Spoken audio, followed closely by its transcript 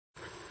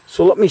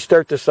So let me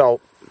start this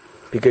out,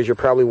 because you're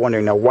probably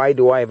wondering, now why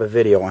do I have a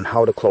video on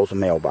how to close a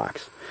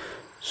mailbox?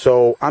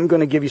 So I'm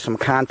going to give you some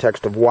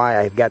context of why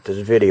I've got this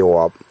video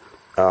up.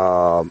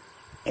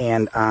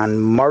 And on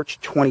March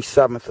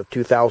 27th of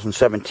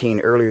 2017,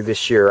 earlier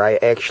this year, I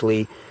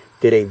actually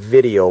did a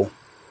video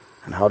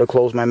on how to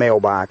close my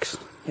mailbox.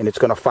 And it's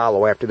going to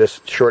follow after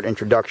this short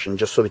introduction,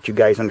 just so that you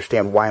guys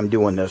understand why I'm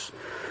doing this.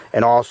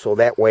 And also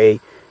that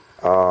way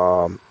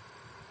I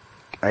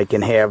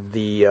can have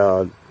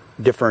the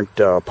different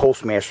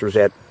postmasters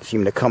that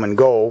seem to come and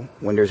go.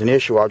 When there's an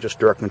issue, I'll just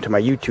direct them to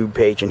my YouTube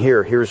page, and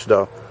here's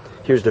the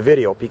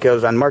video.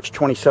 Because on March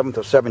 27th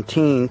of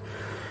 17,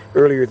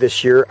 earlier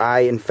this year,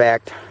 I in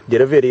fact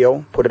did a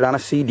video, put it on a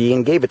CD,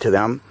 and gave it to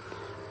them.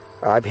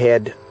 I've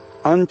had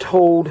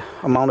untold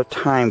amount of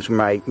times when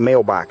my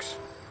mailbox,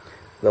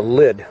 the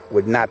lid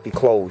would not be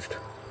closed.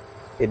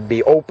 It'd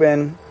be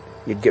open,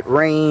 you'd get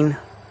rain,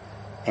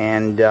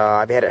 and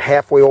I've had it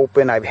halfway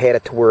open. I've had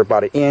it to where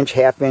about an inch,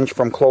 half inch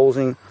from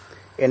closing,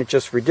 and it's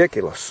just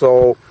ridiculous.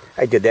 So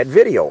I did that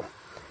video,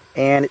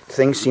 and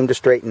things seem to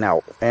straighten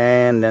out.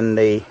 And then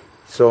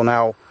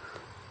now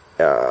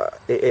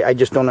I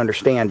just don't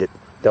understand it.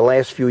 The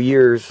last few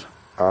years,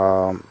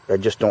 I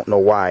just don't know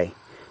why.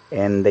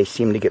 And they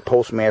seem to get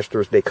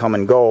postmasters, they come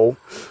and go,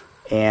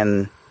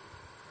 and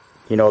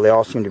you know, they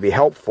all seem to be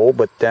helpful,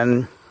 but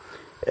then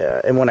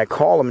and when I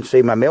call them and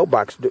say my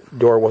mailbox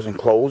door wasn't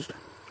closed,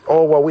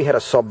 oh, well, we had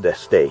a sub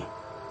this day.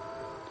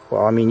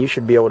 Well, I mean, you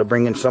should be able to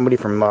bring in somebody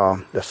from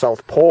the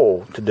South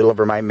Pole to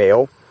deliver my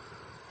mail,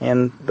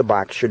 and the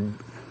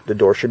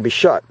door should be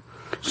shut.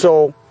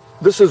 So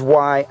this is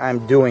why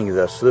I'm doing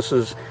this. This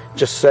is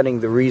just setting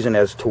the reason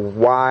as to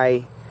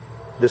why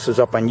this is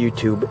up on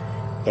YouTube.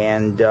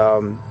 And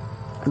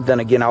then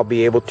again, I'll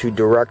be able to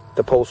direct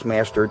the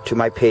postmaster to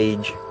my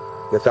page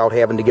without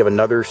having to give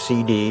another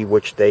CD,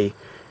 which they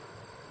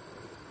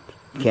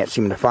can't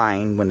seem to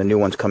find when the new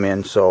ones come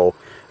in. So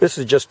this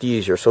is just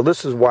easier. So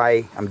this is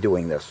why I'm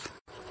doing this.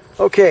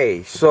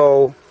 Okay,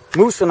 so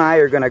Moose and I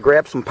are going to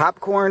grab some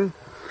popcorn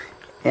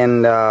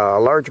and a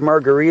large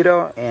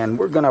margarita, and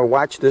we're going to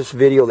watch this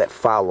video that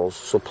follows.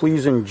 So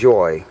please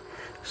enjoy.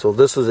 So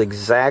this is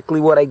exactly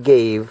what I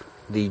gave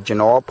the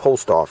Genoa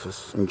post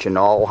office in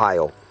Genoa,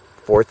 Ohio,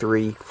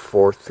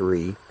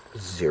 43430.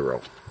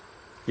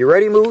 You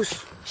ready,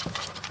 Moose?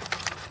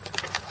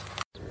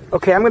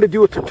 Okay, I'm going to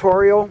do a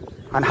tutorial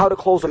on how to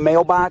close a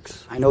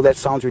mailbox. I know that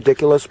sounds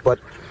ridiculous, but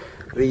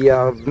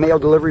the mail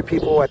delivery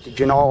people at the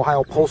Genoa,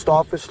 Ohio post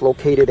office,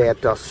 located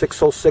at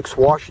 606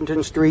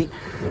 Washington Street,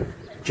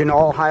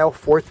 Genoa, Ohio,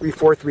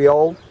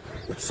 43430.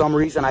 For some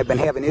reason, I've been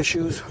having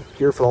issues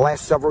here for the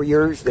last several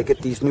years. They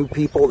get these new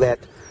people that,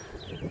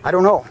 I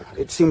don't know,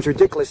 it seems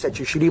ridiculous that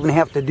you should even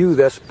have to do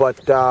this,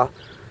 but I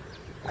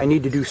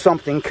need to do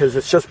something, because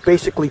it's just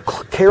basically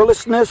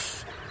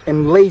carelessness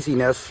and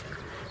laziness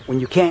when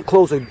you can't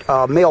close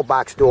a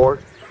mailbox door,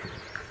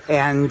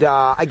 and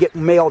I get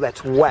mail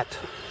that's wet.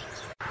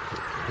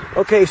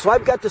 Okay, so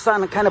I've got this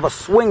on a kind of a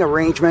swing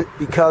arrangement,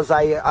 because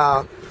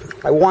I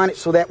want it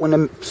so that when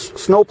the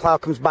snowplow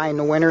comes by in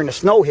the winter and the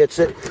snow hits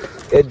it,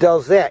 it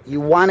does that.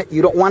 You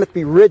don't want it to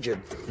be rigid.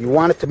 You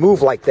want it to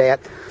move like that,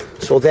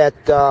 so that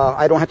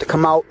I don't have to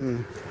come out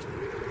in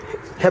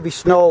heavy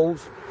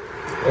snows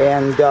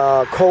and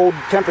cold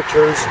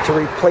temperatures to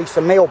replace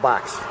a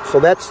mailbox. So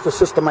that's the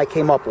system I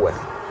came up with.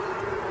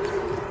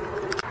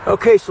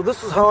 Okay, so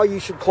this is how you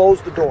should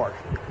close the door.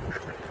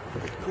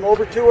 Come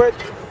over to it,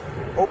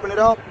 open it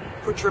up,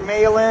 put your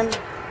mail in,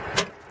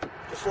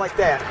 just like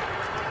that.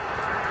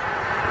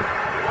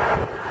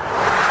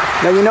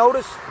 Now you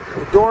notice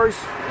the door's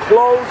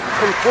closed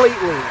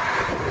completely.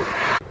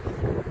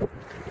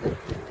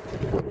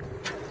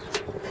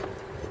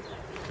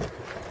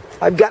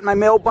 I've got my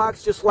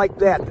mailbox just like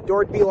that. The door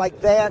would be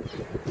like that.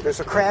 There's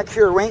a crack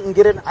here, rain can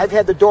get in. I've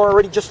had the door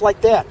already just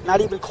like that,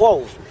 not even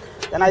closed.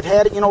 And I've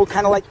had it, you know,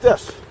 kind of like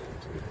this.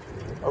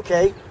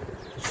 Okay?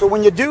 So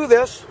when you do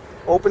this,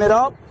 open it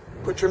up,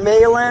 put your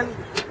mail in,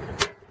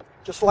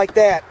 just like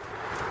that.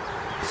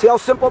 See how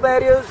simple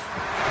that is?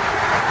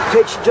 It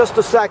takes just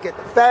a second.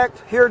 In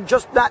fact, here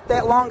just not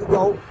that long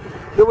ago,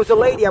 there was a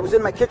lady, I was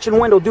in my kitchen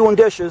window doing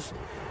dishes.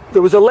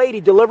 There was a lady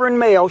delivering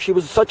mail. She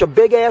was in such a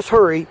big-ass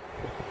hurry.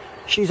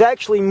 She's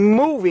actually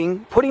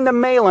moving, putting the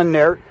mail in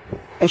there,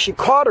 and she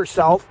caught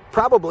herself.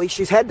 Probably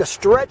she's had to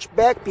stretch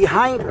back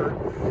behind her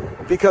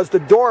because the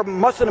door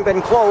mustn't have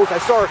been closed. I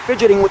saw her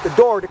fidgeting with the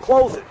door to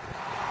close it.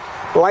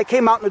 Well, I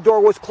came out and the door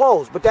was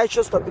closed, but that's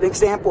just an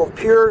example of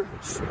pure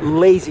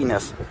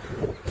laziness.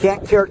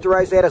 Can't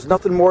characterize that as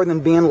nothing more than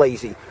being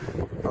lazy.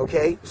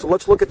 Okay, so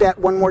let's look at that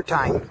one more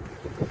time.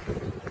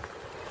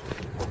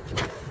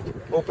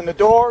 Open the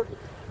door,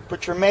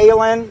 put your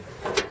mail in.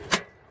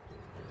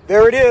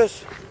 There it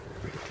is.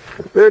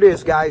 There it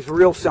is, guys.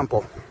 Real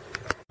simple.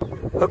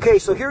 Okay,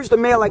 so here's the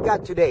mail I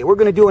got today. We're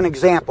going to do an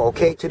example,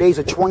 okay? Today's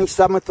the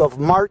 27th of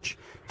March,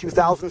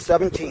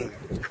 2017.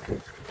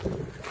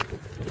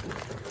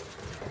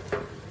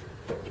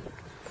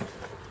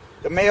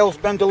 The mail's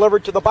been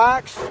delivered to the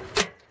box.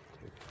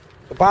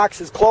 The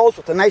box is closed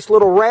with a nice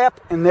little wrap,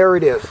 and there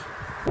it is.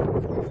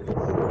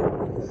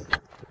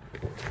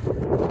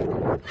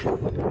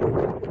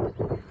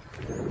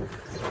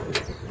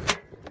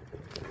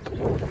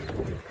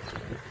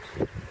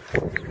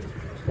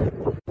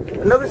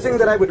 Another thing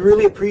that I would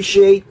really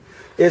appreciate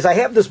is I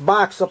have this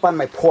box up on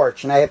my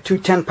porch, and I have two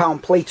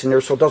 10-pound plates in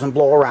there so it doesn't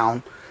blow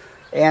around.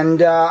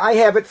 And I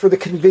have it for the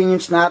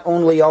convenience not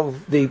only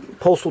of the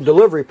postal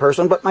delivery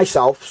person, but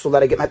myself, so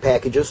that I get my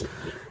packages.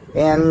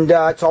 And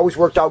it's always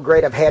worked out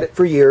great. I've had it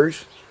for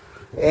years.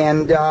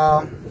 And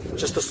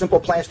just a simple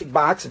plastic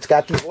box. It's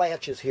got these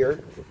latches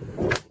here.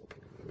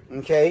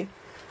 Okay?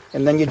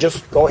 And then you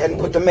just go ahead and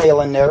put the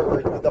mail in there,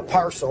 or the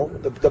parcel,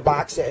 the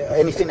box,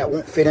 anything that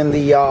won't fit in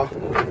the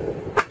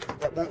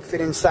won't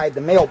fit inside the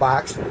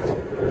mailbox.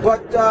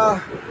 But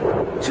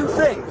two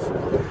things.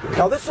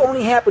 Now this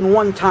only happened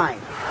one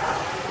time.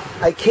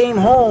 I came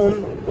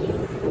home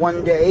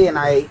one day and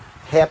I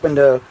happened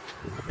to,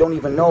 don't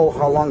even know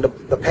how long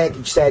the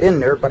package sat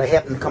in there, but I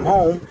happened to come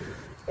home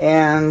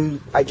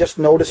and I just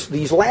noticed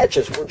these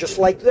latches were just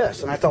like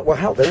this. And I thought, well,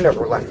 hell, they're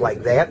never left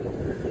like that.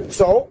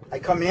 So I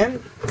come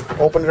in,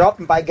 open it up,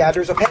 and by God,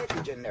 there's a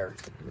package in there.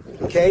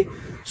 Okay?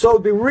 So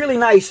it'd be really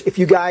nice if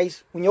you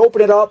guys, when you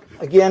open it up,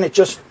 again, it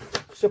just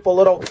simple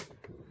little,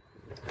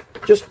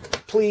 just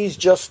please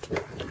just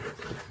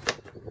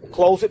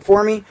close it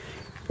for me.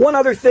 One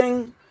other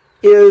thing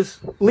is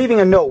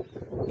leaving a note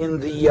in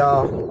the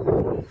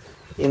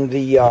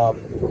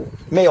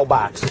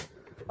mailbox.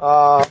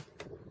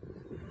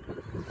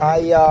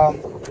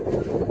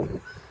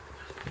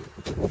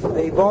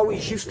 They've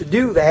always used to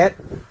do that.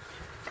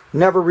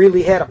 Never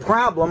really had a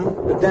problem,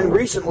 but then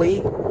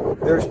recently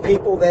there's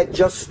people that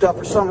just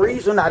for some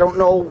reason, I don't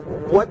know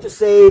what to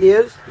say it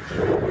is,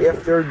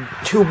 if they're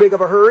too big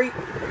of a hurry,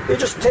 they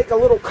just take a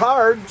little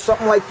card,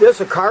 something like this,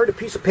 a card, a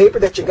piece of paper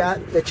that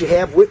you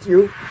have with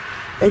you,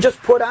 and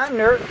just put on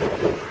there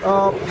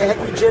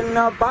package in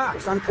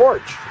box on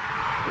porch.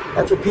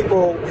 That's what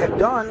people have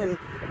done, and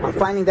I'm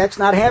finding that's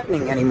not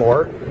happening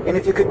anymore. And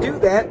if you could do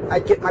that,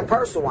 I'd get my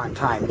parcel on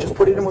time. Just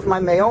put it in with my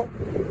mail.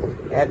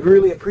 I'd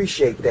really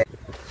appreciate that.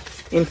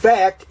 In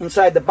fact,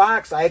 inside the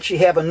box, I actually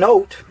have a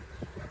note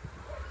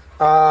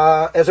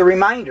as a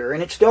reminder,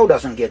 and it still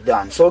doesn't get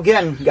done. So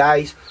again,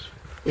 guys,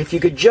 if you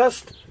could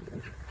just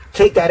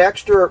take that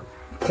extra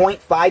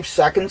 0.5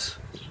 seconds,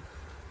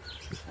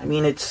 I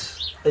mean,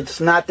 it's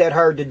not that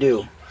hard to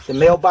do. The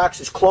mailbox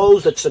is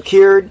closed, it's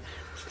secured.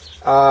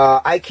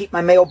 I keep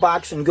my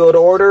mailbox in good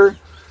order.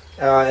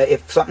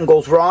 If something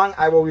goes wrong,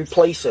 I will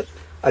replace it.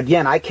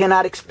 Again, I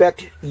cannot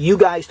expect you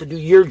guys to do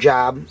your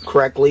job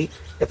correctly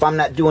if I'm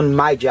not doing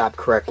my job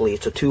correctly.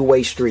 It's a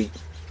two-way street.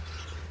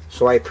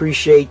 So I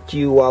appreciate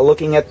you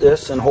looking at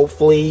this, and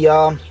hopefully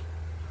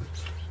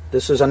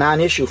this is a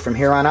non-issue from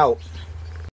here on out.